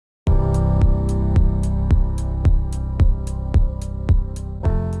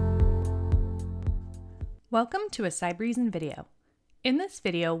Welcome to a Cybereason video. In this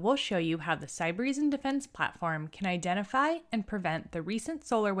video, we'll show you how the Cybereason Defense Platform can identify and prevent the recent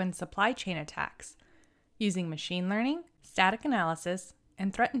SolarWinds supply chain attacks using machine learning, static analysis,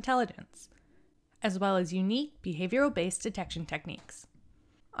 and threat intelligence, as well as unique behavioral-based detection techniques.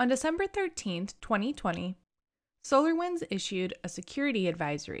 On December 13, 2020, SolarWinds issued a security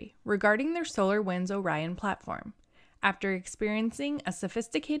advisory regarding their SolarWinds Orion platform after experiencing a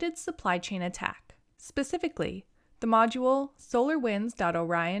sophisticated supply chain attack. Specifically, the module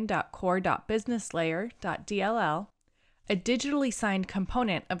solarwinds.orion.core.businesslayer.dll, a digitally signed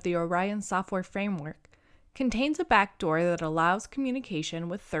component of the Orion software framework, contains a backdoor that allows communication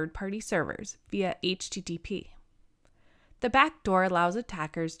with third-party servers via HTTP. The backdoor allows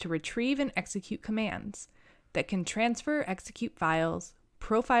attackers to retrieve and execute commands that can transfer, execute files,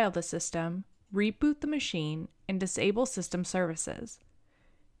 profile the system, reboot the machine, and disable system services.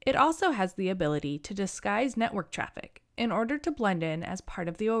 It also has the ability to disguise network traffic in order to blend in as part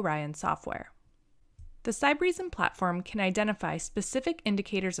of the Orion software. The Cybereason platform can identify specific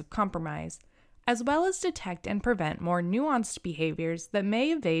indicators of compromise, as well as detect and prevent more nuanced behaviors that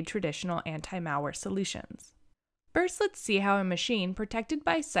may evade traditional anti-malware solutions. First, let's see how a machine protected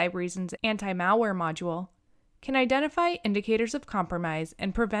by Cybereason's anti-malware module can identify indicators of compromise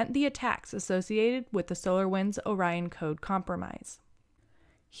and prevent the attacks associated with the SolarWinds Orion code compromise.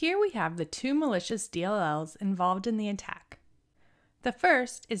 Here we have the two malicious DLLs involved in the attack. The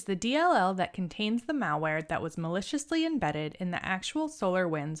first is the DLL that contains the malware that was maliciously embedded in the actual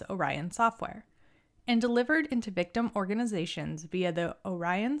SolarWinds Orion software and delivered into victim organizations via the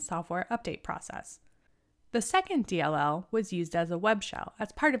Orion software update process. The second DLL was used as a web shell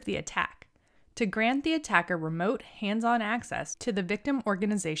as part of the attack to grant the attacker remote hands-on access to the victim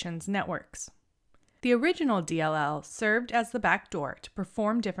organization's networks. The original DLL served as the backdoor to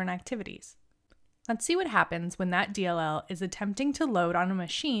perform different activities. Let's see what happens when that DLL is attempting to load on a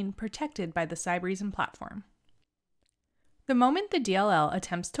machine protected by the Cybereason platform. The moment the DLL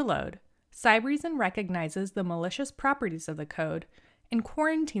attempts to load, Cybereason recognizes the malicious properties of the code and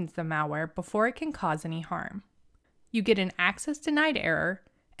quarantines the malware before it can cause any harm. You get an access denied error,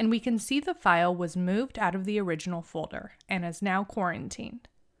 and we can see the file was moved out of the original folder and is now quarantined.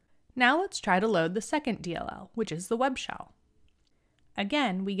 Now let's try to load the second DLL, which is the web shell.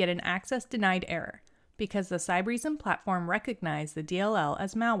 Again, we get an access denied error because the Cybereason platform recognized the DLL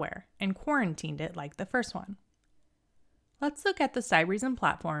as malware and quarantined it like the first one. Let's look at the Cybereason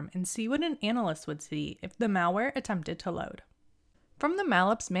platform and see what an analyst would see if the malware attempted to load. From the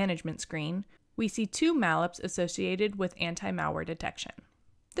mallops management screen, we see two mallops associated with anti-malware detection.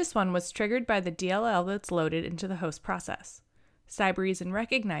 This one was triggered by the DLL that's loaded into the host process. Cybereason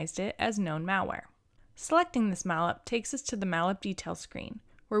recognized it as known malware. Selecting this mallop takes us to the mallop details screen,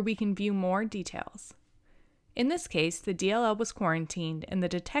 where we can view more details. In this case, the DLL was quarantined and the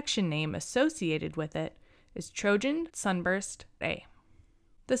detection name associated with it is Trojan Sunburst A.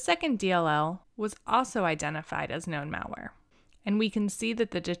 The second DLL was also identified as known malware, and we can see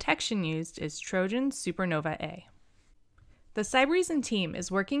that the detection used is Trojan Supernova A. The Cybereason team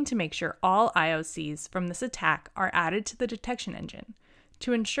is working to make sure all IOCs from this attack are added to the detection engine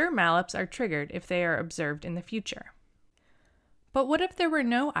to ensure mallops are triggered if they are observed in the future. But what if there were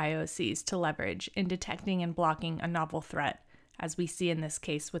no IOCs to leverage in detecting and blocking a novel threat, as we see in this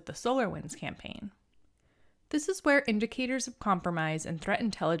case with the SolarWinds campaign? This is where indicators of compromise and threat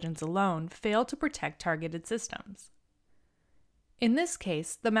intelligence alone fail to protect targeted systems. In this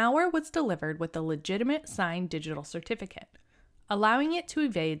case, the malware was delivered with a legitimate signed digital certificate, allowing it to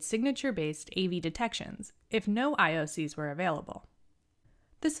evade signature-based AV detections if no IOCs were available.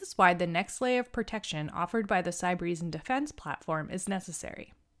 This is why the next layer of protection offered by the Cybereason Defense platform is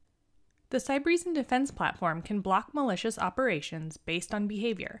necessary. The Cybereason Defense platform can block malicious operations based on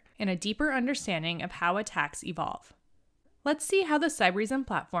behavior and a deeper understanding of how attacks evolve. Let's see how the Cybereason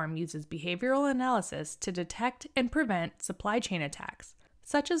platform uses behavioral analysis to detect and prevent supply chain attacks,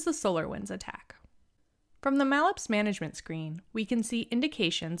 such as the SolarWinds attack. From the mallops management screen, we can see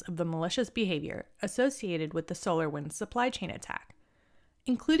indications of the malicious behavior associated with the SolarWinds supply chain attack,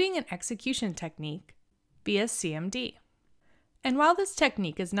 including an execution technique via CMD. And while this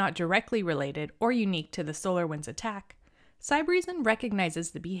technique is not directly related or unique to the SolarWinds attack, Cybereason recognizes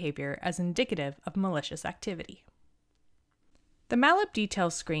the behavior as indicative of malicious activity. The mallop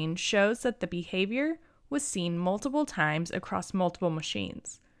details screen shows that the behavior was seen multiple times across multiple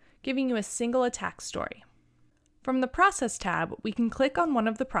machines, giving you a single attack story. From the Process tab, we can click on one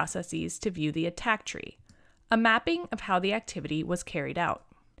of the processes to view the attack tree, a mapping of how the activity was carried out.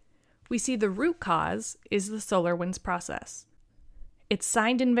 We see the root cause is the SolarWinds process. It's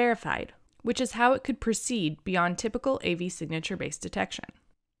signed and verified, which is how it could proceed beyond typical AV signature-based detection.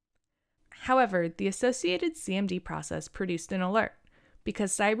 However, the associated CMD process produced an alert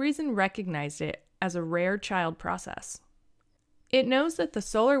because Cybereason recognized it as a rare child process. It knows that the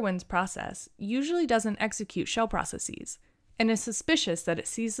SolarWinds process usually doesn't execute shell processes, and is suspicious that it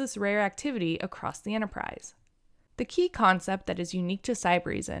sees this rare activity across the enterprise. The key concept that is unique to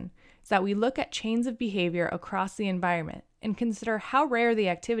Cybereason is that we look at chains of behavior across the environment and consider how rare the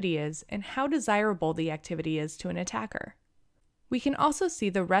activity is and how desirable the activity is to an attacker. We can also see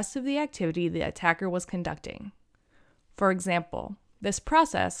the rest of the activity the attacker was conducting. For example, this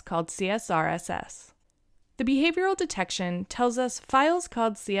process called CSRSS. The behavioral detection tells us files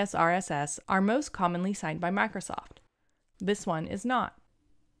called CSRSS are most commonly signed by Microsoft. This one is not.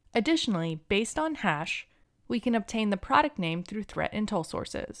 Additionally, based on hash, we can obtain the product name through threat intel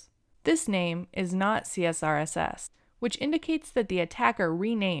sources. This name is not CSRSS, which indicates that the attacker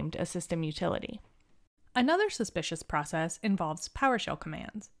renamed a system utility. Another suspicious process involves PowerShell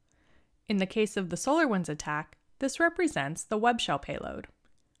commands. In the case of the SolarWinds attack, this represents the web shell payload.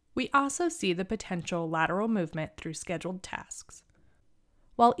 We also see the potential lateral movement through scheduled tasks.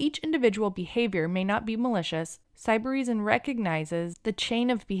 While each individual behavior may not be malicious, Cybereason recognizes the chain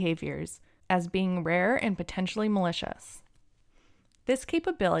of behaviors as being rare and potentially malicious. This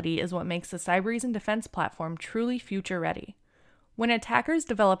capability is what makes the Cybereason defense platform truly future-ready. When attackers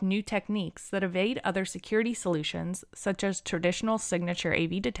develop new techniques that evade other security solutions, such as traditional signature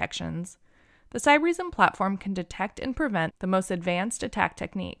AV detections, the Cybereason platform can detect and prevent the most advanced attack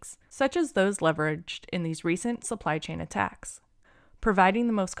techniques, such as those leveraged in these recent supply chain attacks, providing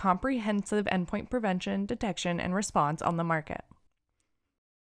the most comprehensive endpoint prevention, detection, and response on the market.